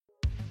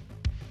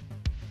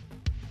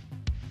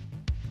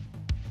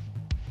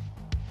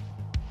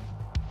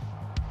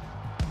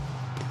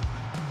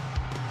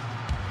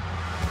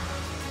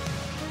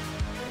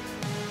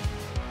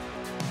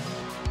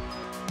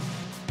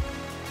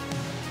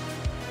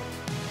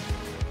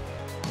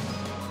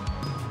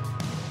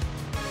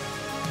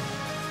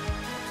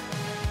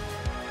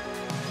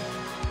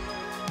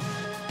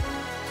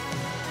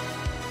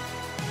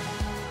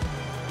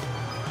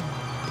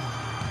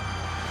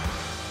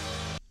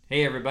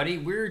Hey everybody,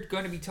 we're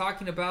going to be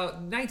talking about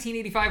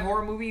 1985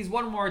 horror movies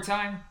one more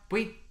time.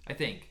 Wait, I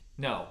think.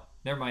 No,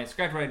 never mind.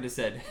 Scratch what I just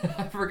said.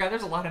 I forgot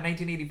there's a lot of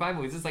 1985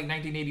 movies. This is like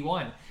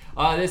 1981.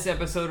 This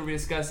episode we'll be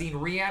discussing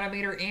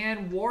Reanimator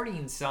and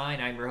Warning Sign.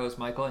 I'm your host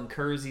Michael, and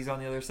Kersey's on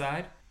the other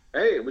side.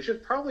 Hey, we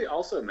should probably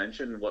also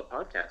mention what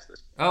podcast this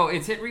is. Oh,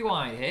 it's Hit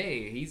Rewind.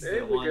 Hey, he's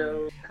there the we one.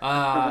 Go.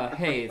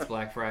 Hey, it's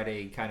Black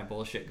Friday kind of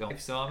bullshit going,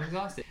 so I'm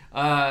exhausted.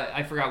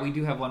 I forgot we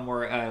do have one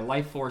more.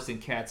 Life Force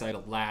and Cat's Eye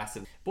last.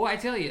 Boy, I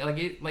tell you, like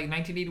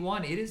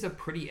 1981, it is a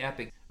pretty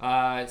epic.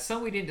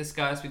 Some we didn't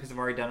discuss because I've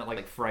already done it,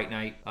 like Fright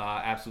Night,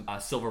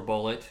 Absolute Silver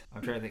Bullet.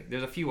 I'm trying to think.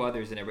 There's a few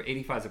others in there, but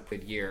 85 is a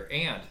good year.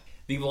 And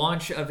the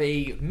launch of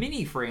a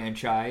mini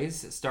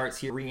franchise starts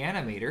here,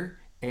 Reanimator.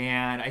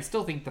 And I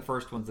still think the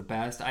first one's the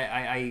best.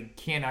 I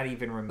cannot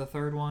even remember the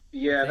third one.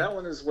 Yeah, that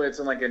one is where it's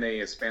in like in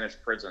a Spanish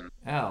prison.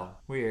 Oh,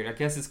 weird. I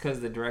guess it's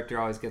because the director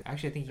always gets...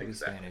 Actually, I think he was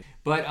Spanish.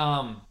 But,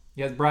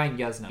 yeah, Brian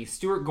Yuzna.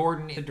 Stuart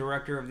Gordon, the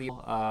director of the...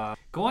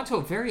 go on to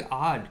a very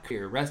odd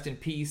career. Rest in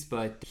peace,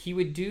 but he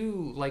would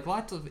do, like,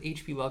 lots of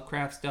H.P.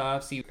 Lovecraft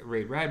stuff. See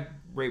Ray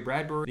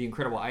Bradbury, The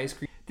Incredible Ice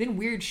Cream. Then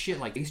weird shit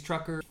like Ace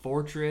Trucker,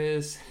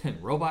 Fortress,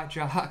 and Robot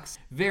Jocks.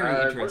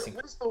 Very interesting.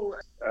 What's the...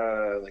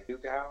 like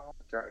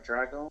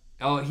Dragon?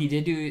 Oh, he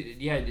did do,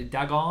 yeah,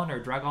 Dagon or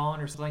Dragon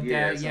or something like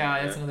that.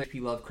 Yeah, that's another H.P.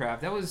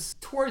 Lovecraft. That was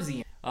towards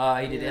the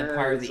end. He did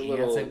Empire of the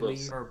Ants, I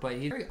believe. But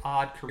he had a very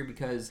odd career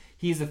because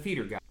he's a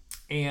theater guy.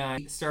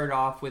 And he started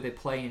off with a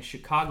play in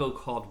Chicago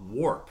called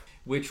Warp,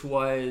 which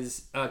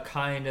was a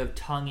kind of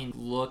tongue-in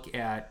look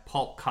at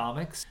pulp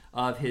comics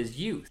of his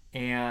youth.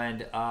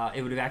 And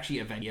it would have actually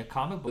eventually a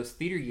comic book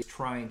theater he was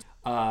trying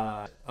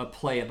a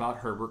play about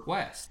Herbert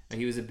West.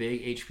 He was a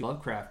big H.P.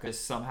 Lovecraft because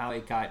somehow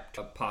it got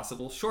a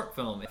possible short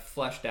film. It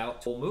fleshed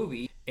out whole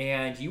movie.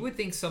 And you would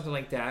think something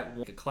like that,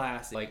 like a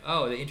class, like,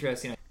 oh, the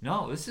interesting.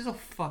 No, this is a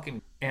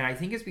fucking... And I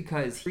think it's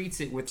because he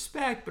treats it with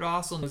respect, but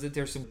also knows that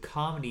there's some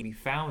comedy to be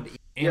found.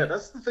 Yeah,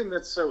 that's the thing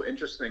that's so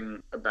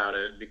interesting about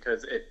it,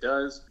 because it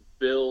does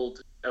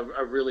build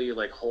a really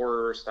like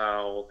horror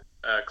style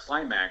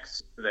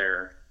climax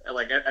there,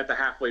 like at the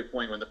halfway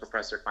point when the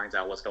professor finds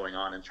out what's going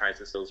on and tries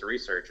to still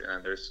research,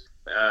 and there's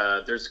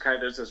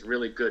this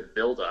really good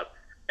build up,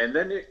 and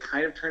then it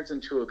kind of turns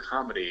into a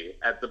comedy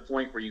at the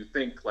point where you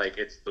think like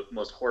it's the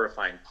most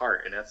horrifying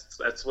part, and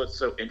that's what's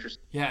so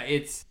interesting. Yeah,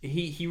 it's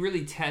he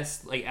really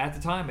tests, like at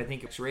the time I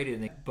think it's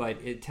rated, but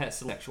it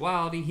tests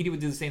sexuality. He would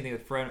do the same thing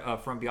with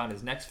From Beyond,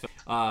 his next film.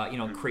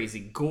 Crazy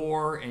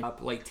gore and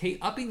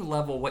upping the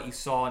level of what you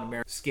saw in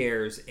American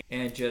Scares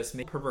and just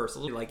make perverse.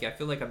 Like I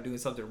feel like I'm doing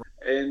something wrong.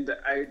 And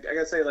I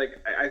gotta say,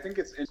 like I think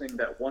it's interesting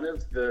that one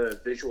of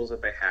the visuals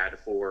that they had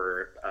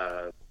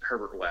for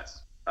Herbert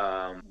West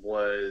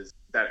was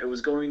that it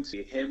was going to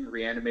be him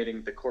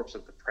reanimating the corpse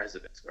of the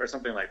president or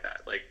something like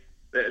that. Like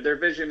their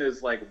vision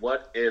is like,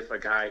 what if a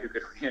guy who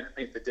could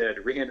reanimate the dead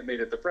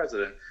reanimated the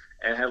president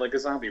and had like a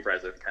zombie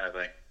president kind of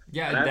thing?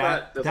 Yeah,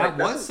 that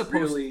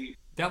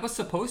was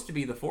supposed to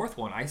be the fourth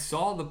one. I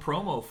saw the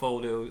promo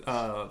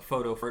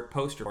photo for it,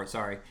 poster for it.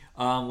 Sorry,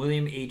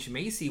 William H.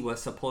 Macy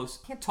was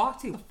supposed. Can't talk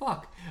to you.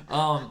 Fuck.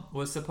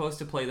 Was supposed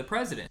to play the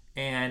president,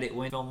 and it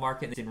went film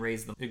market and didn't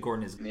raise the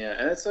Gordonism. Yeah,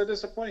 and it's so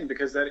disappointing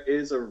because that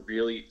is a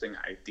really interesting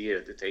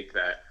idea to take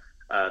that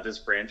this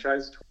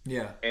franchise.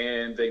 Yeah.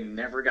 And they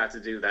never got to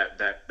do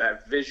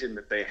that vision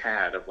that they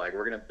had of like,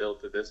 we're gonna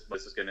build to this.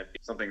 This is gonna be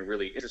something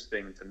really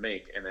interesting to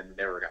make, and then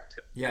never got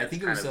to. Yeah, I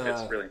think it was.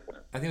 It's really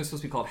important. I think it was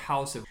supposed to be called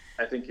House of.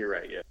 I think you're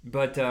right. Yeah.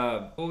 But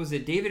what was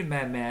it? David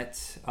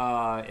Mamet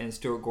and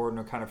Stuart Gordon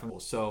are kind of from,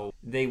 so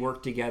they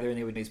worked together and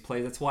they would make these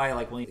plays. That's why,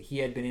 like, when he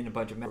had been in a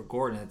bunch of Stuart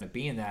Gordon and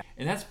being that,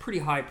 and that's pretty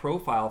high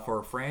profile for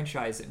a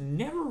franchise that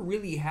never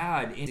really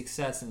had any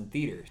success in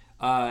theaters.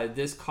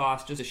 This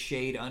cost just a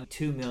shade under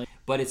 $2 million,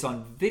 but it's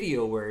on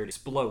video where it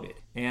exploded.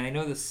 And I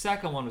know the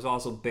second one was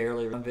also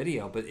barely on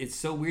video, but it's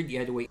so weird you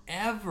had to wait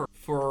ever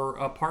for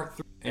part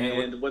 3.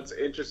 And what's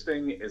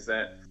interesting is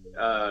that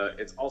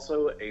it's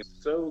also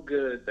so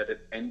good that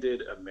it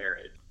ended a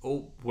marriage.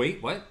 Oh,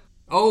 wait, what?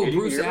 Oh,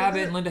 Bruce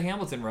Abbott and Linda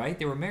Hamilton, right?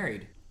 They were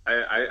married.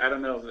 I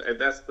don't know if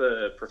that's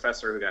the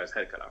professor who got his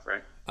head cut off,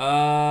 right?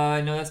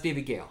 No, that's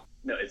David Gale.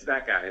 No, it's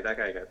that guy. That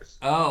guy got this.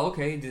 Oh,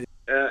 okay.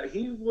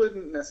 He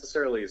wouldn't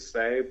necessarily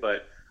say,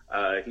 but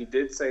he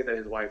did say that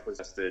his wife was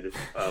tested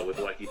with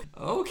what he did.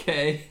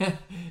 Okay.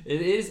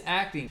 It is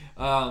acting.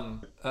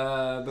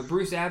 But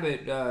Bruce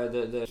Abbott,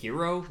 the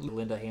hero,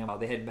 Linda Hamilton,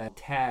 they had been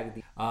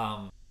tagged.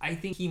 I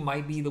think he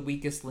might be the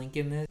weakest link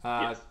in this.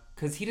 Yes.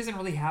 Because he doesn't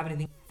really have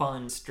anything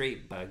fun,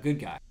 straight, good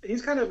guy.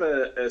 He's kind of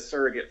a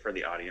surrogate for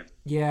the audience.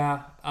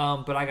 Yeah,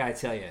 but I gotta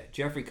tell you,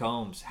 Jeffrey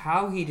Combs,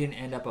 how he didn't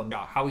end up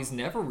how he's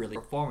never really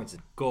performance is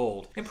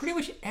gold. And pretty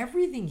much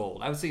everything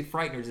gold. I would say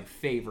Frightener's a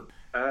favorite.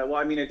 Well,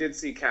 I mean, I did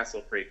see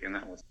Castle Creek, and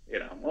that was,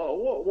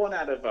 1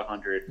 out of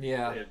 100.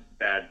 Yeah.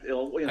 Bad,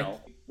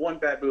 one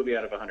bad movie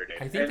out of 100.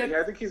 I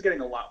think he's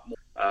getting a lot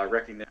more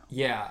recognition.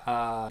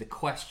 Yeah, The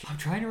Question. I'm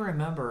trying to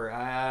remember.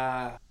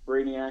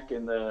 Brainiac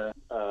in the...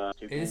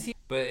 Is he?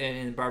 But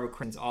and Barbara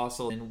Crane's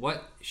also, and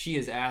what she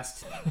is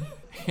asked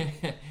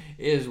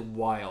is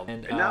wild.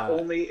 And not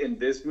only in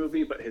this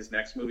movie, but his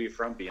next movie,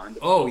 From Beyond.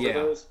 Oh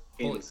yeah.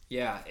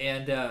 Yeah,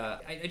 and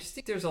I just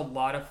think there's a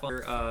lot of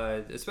fun,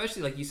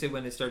 especially like you said,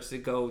 when it starts to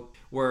go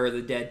where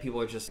the dead people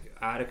are just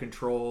out of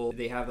control.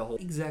 They have the whole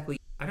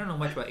I don't know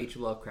much about H.P.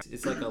 Lovecraft.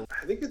 It's like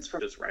I think it's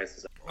from Just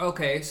Rises.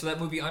 Okay, so that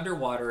movie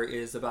Underwater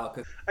is about.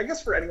 I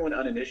guess for anyone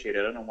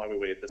uninitiated, I don't know why we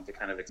waited this to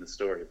kind of explain the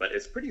story, but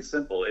it's pretty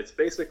simple. It's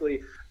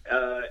basically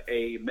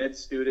a med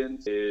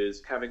student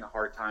is having a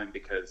hard time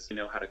because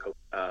how to cope,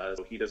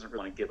 so he doesn't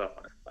really want to give up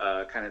on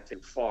it. Kind of too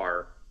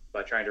far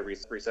by trying to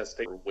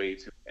resuscitate way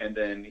too, and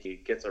then he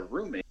gets a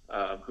roommate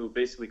who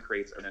basically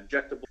creates an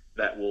injectable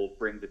that will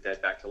bring the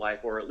dead back to life,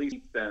 or at least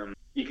keep them.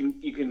 You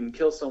can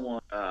kill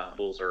someone,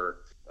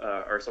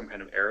 or some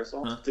kind of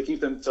aerosol to keep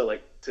them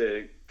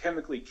to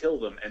chemically kill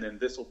them, and then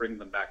this will bring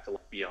them back to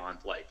life beyond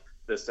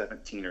the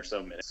 17 or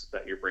so minutes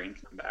that your brain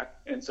can come back.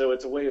 And so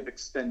it's a way of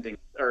extending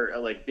or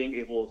being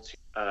able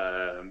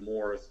to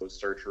more of those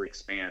surgery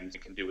expand you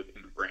can do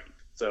within the brain.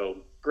 So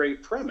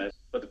great premise,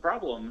 but the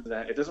problem is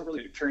that it doesn't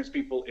really turns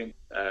people in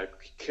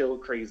kill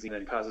crazy and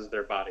then causes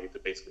their body to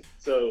basically.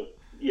 So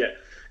yeah,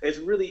 it's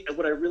really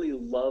what I really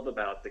love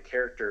about the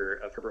character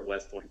of Herbert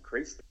West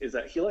is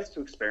that he likes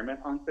to experiment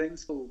on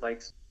things.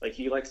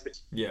 He likes to,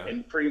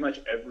 and pretty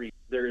much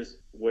there's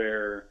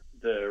where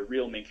the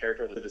real main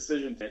character, the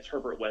decision, it's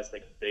Herbert West.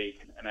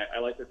 I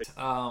like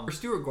that. For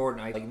Stuart Gordon,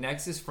 I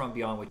Nexus From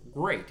Beyond was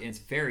great, and it's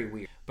very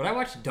weird. But I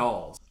watched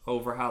Dolls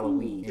over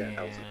Halloween,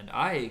 and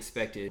I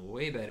expected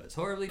way better. It's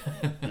horribly.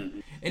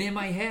 And in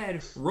my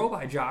head,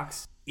 Robot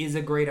Jocks is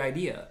a great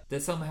idea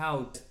that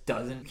somehow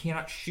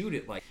cannot shoot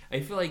it. I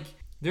feel like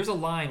there's a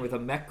line with a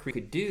mech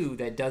could do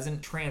that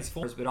doesn't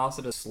transform, but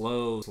also does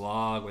slow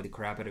slog with the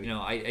crap out of it.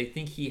 I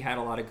think he had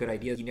a lot of good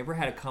ideas. He never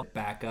had to come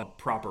back up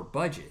proper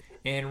budget.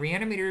 And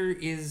Reanimator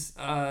is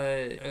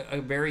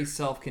a very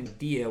self-contained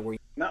idea where.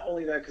 Not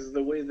only that, because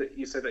the way that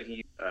you said that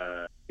he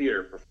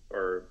theater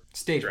or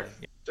stage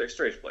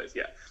plays,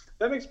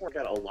 that makes more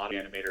got a lot of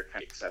animator kind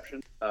of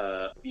exception.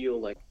 Feel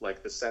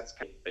like the sets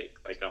kind of fake,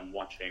 like I'm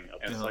watching,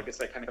 and so I guess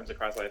that kind of comes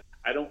across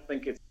I don't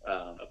think it's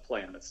a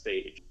play on the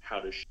stage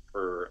how to shoot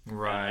for.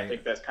 Right. I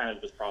think that's kind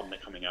of this problem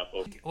that coming up.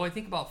 Well, I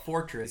think about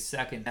Fortress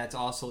second. That's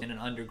also in an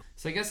underground.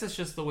 So I guess that's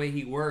just the way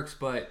he works,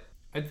 but.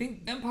 I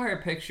think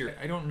Empire Picture,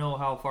 I don't know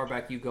how far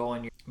back you go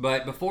on your...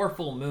 But before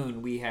Full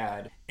Moon, we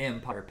had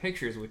Empire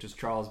Pictures, which was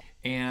Charles...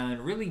 And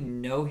really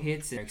no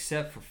hits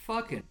except for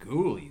fucking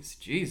Ghoulies.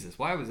 Jesus,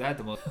 why was that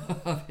the most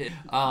of it?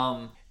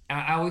 I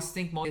always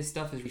think most of his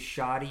stuff is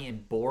shoddy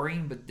and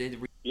boring, but...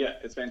 Yeah,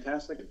 it's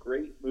fantastic. A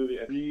great movie.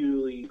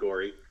 Really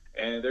gory.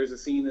 And there's a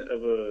scene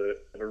of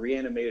a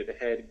reanimated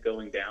head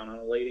going down on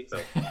a lady. So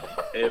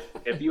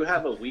if you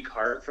have a weak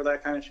heart for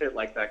that kind of shit,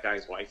 like that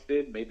guy's wife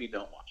did, maybe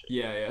don't watch it.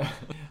 Yeah.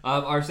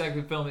 Our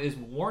second film is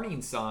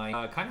Warning Sign.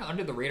 Kind of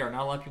under the radar.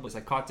 Not a lot of people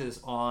caught this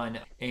on,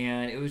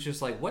 and it was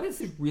just what is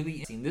this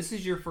really? This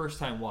is your first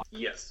time watching?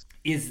 Yes.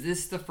 Is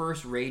this the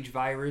first rage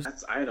virus?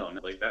 I don't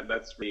know.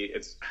 That's really.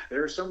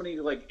 There are so many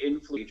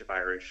influence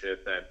virus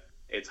shit that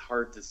it's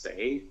hard to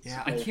say.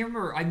 Yeah, I can't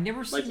remember. I've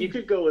never seen. You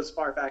could go as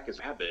far back as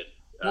Rabbit.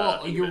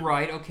 Well, you're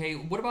right. Okay,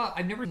 what about?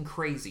 I've never seen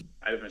Crazy.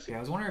 I've never seen. I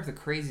was wondering if the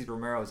Crazy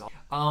Romero's.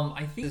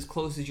 I think as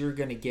close as you're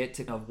gonna get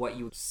to what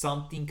you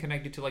something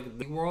connected to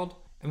the world.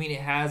 I mean,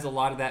 it has a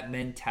lot of that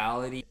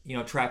mentality.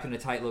 Trapped in a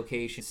tight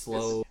location,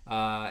 slow,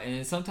 and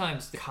then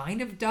sometimes they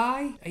kind of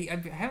die.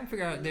 I haven't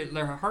figured out.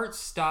 Their heart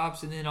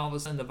stops, and then all of a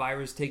sudden the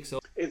virus takes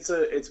over.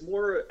 It's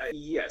more.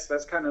 Yes,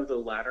 that's kind of the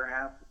latter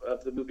half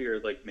of the movie, or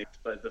maybe.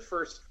 But the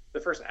first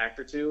act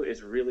or two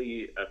is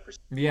really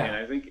and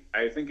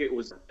I think it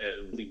was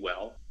really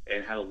well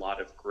and had a lot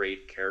of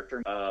great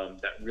character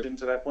that really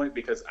to that point,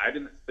 because I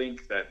didn't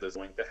think that was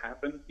going to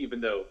happen,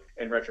 even though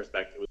in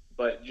retrospect it was.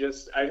 But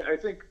just I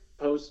think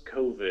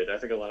post-COVID, I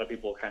think a lot of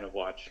people kind of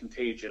watch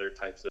Contagion or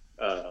types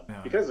of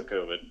because of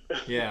COVID.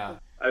 Yeah.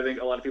 I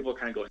think a lot of people are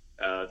kind of going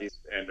these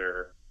and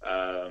are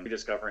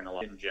rediscovering a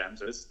lot of hidden gems.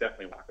 So this is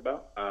definitely what I talk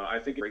about. I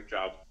think a great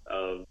job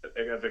of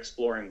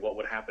exploring what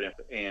would happen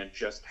and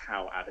just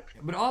how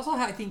adequate. But also,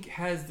 I think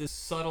has this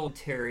subtle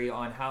commentary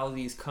on how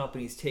these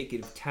companies take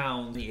it to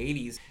towns in the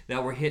 80s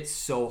that were hit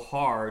so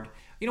hard.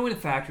 When the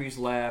factories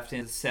left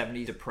in the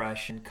 70s,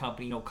 depression,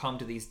 company, come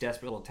to these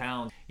desperate little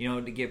towns,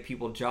 to give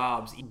people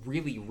jobs,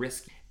 really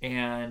risky.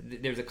 And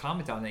there's a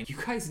comment on that. You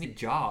guys need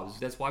jobs.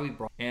 That's why we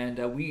brought. And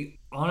we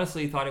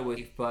honestly thought it was,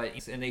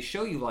 and they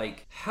show you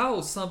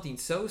how something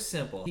so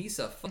simple, piece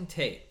of fucking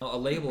tape, a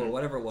label or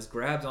whatever it was,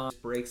 grabs on,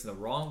 breaks in the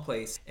wrong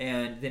place,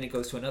 and then it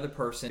goes to another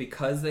person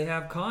because they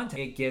have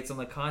contact. It gets on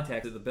the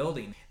contact of the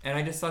building, and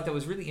I just thought that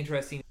was really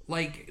interesting.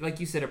 Like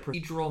you said, a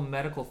procedural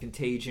medical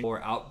contagion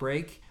or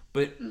outbreak.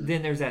 But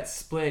then there's that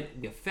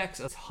split. The effects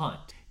of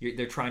hunt.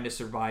 They're trying to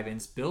survive in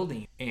this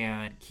building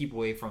and keep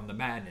away from the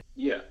madness.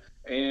 Yeah,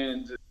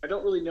 and I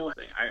don't really know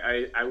anything.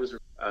 I was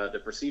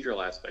the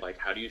procedural aspect,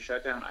 how do you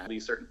shut down? How do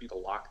certain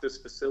people lock this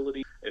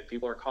facility? If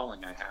people are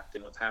calling, I have to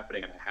know what's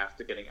happening, and I have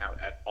to getting out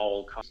at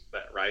all costs.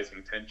 That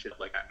rising tension,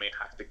 like I may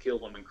have to kill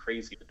them and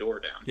crazy the door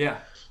down. Yeah,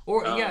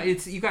 or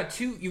it's you got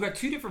two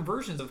different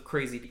versions of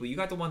crazy people. You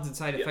got the ones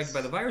inside affected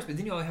by the virus, but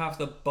then you have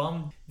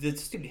the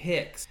stupid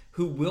Hicks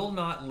who will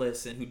not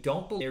listen, who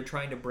don't believe they're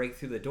trying to break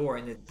through the door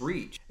and then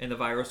breach, and the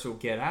virus will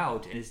get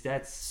out, and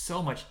that's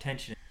so much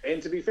tension.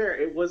 And to be fair,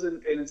 it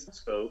wasn't, and it's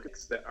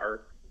folks that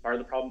are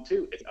the problem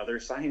too. It's other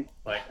science,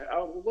 like,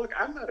 oh look,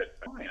 I'm not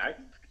fine.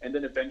 And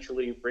then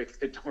eventually break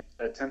the door,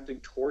 attempting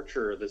to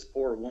torture this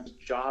poor woman's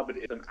job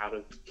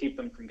and keep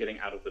them from getting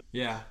out of the.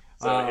 Yeah.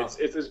 So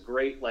it's this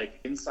great, like,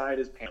 inside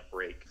is panic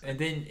break. And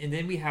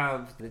then we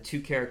have the two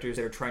characters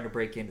that are trying to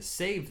break in to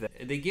save them.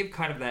 They give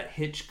kind of that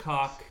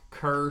Hitchcock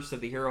curse that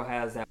the hero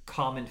has, that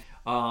common,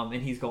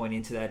 and he's going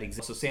into that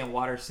example. So Sam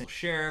Waterston,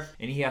 sheriff,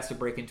 and he has to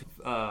break into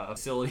a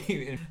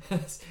facility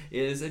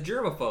is a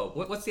germaphobe.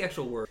 What's the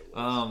actual word?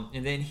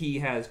 And then he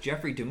has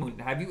Jeffrey DeMunn.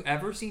 Have you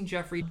ever seen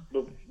Jeffrey?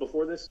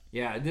 Before this?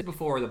 Yeah, this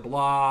before The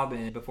Blob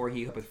and before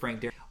he with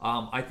Frank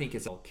Darabont. I think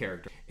it's a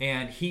character,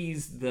 and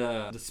he's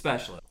the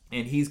specialist.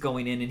 And he's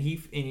going in, and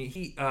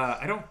he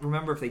I don't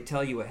remember if they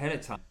tell you ahead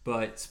of time,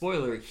 but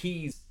spoiler,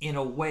 he's in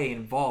a way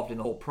involved in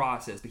the whole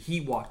process, but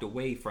he walked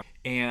away from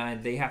it,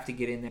 and they have to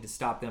get in there to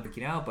stop them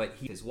freaking out, but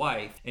his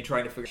wife, and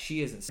trying to figure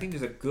she isn't. I think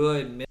there's a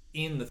good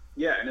in the...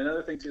 Yeah, and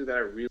another thing, too, that I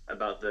really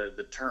about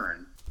the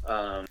turn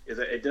is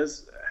that it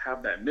does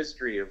have that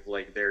mystery of,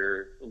 like,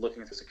 they're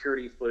looking at the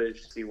security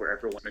footage to see where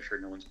everyone, make sure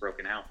no one's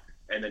broken out,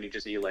 and then you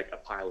just see, like, a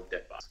pile of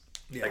dead bodies.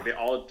 Yeah. Like, they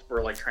all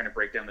were, like, trying to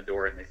break down the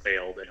door, and they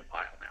failed in a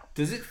pile now.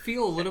 Does it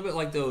feel a little bit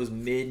like those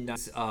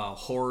mid-90s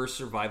horror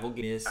survival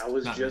games? I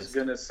was just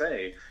going to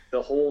say,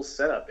 the whole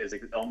setup is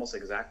almost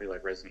exactly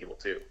like Resident Evil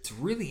 2. It's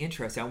really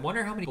interesting. I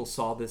wonder how many people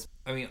saw this.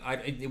 I mean,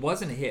 it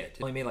wasn't a hit.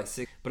 It only made like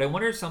 6. But I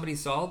wonder if somebody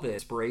saw the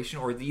inspiration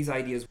or these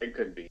ideas. It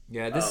could be.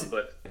 Yeah,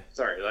 but,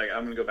 sorry, like,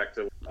 I'm going to go back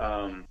to...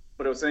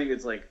 what I was saying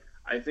is, like,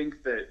 I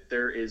think that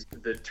there is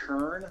the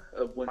turn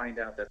of when I find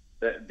out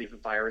that the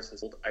virus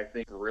is, I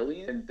think,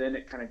 brilliant, and then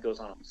it kind of goes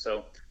on.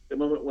 So the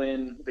moment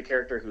when the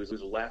character who's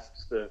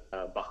left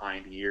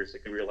behind years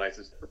ago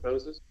realizes and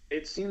proposes,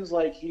 it seems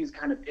like he's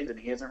kind of in it.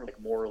 He isn't really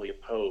morally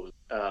opposed.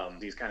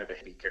 He's kind of a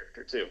hippie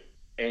character too.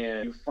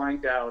 And you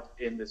find out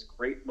in this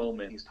great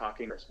moment, he's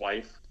talking to his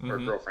wife or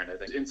girlfriend, I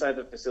think, inside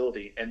the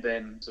facility, and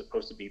then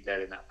supposed to be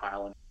dead in that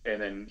pile.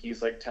 And then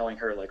he's like telling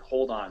her, like,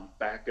 hold on,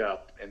 back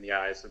up in the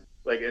eyes of,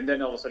 like, and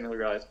then all of a sudden we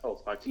realize, oh,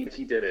 fuck, he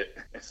did it.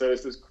 And so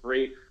it's this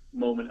great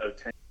moment of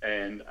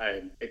tension,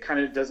 and it kind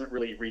of doesn't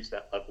really reach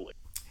that level.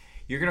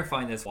 You're going to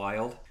find this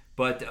wild,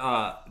 but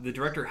the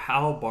director,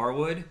 Hal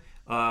Barwood,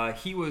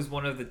 he was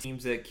one of the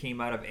teams that came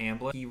out of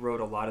Amblin. He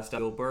wrote a lot of stuff.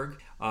 Spielberg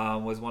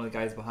was one of the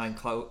guys behind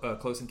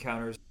Close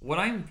Encounters. What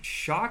I'm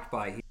shocked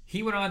by,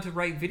 he went on to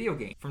write video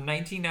games. From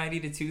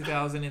 1990 to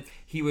 2000, and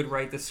he would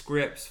write the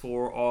scripts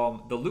for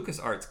the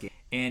LucasArts game.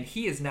 And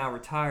he is now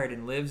retired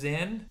and lives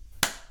in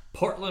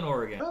Portland,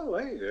 Oregon. Oh,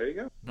 hey, there you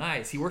go.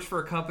 Nice. He works for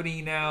a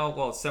company now,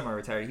 well,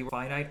 semi-retired. He works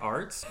for Finite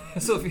Arts.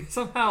 So if you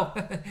somehow,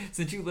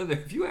 since you live there,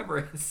 if you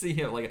ever see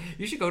him, like,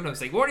 you should go to him and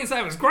say, Warning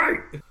Simon is great!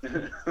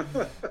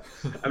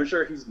 I'm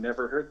sure he's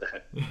never heard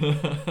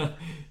that.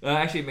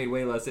 Actually, it made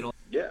way less.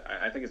 Yeah,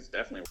 I think it's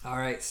definitely... All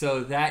right,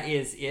 so that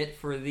is it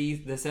for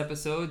this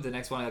episode. The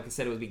next one, like I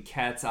said, it would be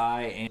Cat's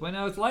Eye. And well,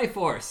 no, it's Life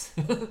Force.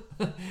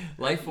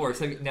 Life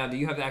Force. Now, do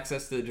you have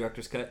access to the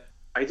director's cut?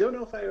 I don't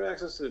know if I have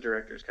access to the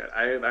director's cut.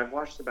 I've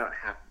watched about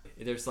half.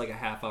 There's like a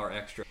half hour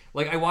extra.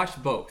 Like, I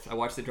watched both. I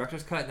watched the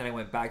director's cut, and then I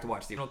went back to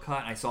watch the original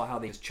cut, and I saw how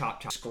they just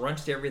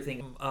scrunched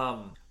everything.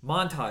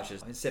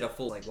 Montages instead of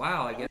full. Like,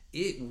 wow, I guess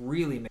it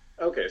really made...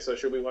 Okay, so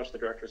should we watch the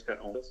director's cut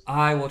on this?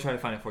 I will try to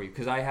find it for you,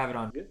 because I have it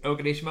on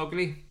Okady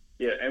Shmokady.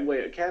 Yeah, and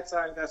wait, Cat's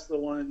Eye, that's the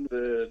one,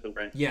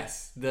 the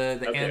Yes,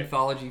 the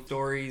anthology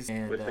stories,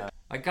 and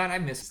I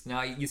miss...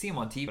 Now, you see them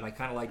on TV, but I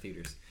kind of like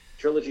theaters.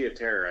 Trilogy of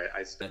Terror,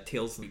 I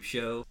Tales Sleep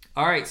Show.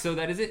 All right, so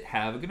that is it.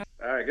 Have a good night.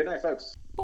 All right, good night, folks.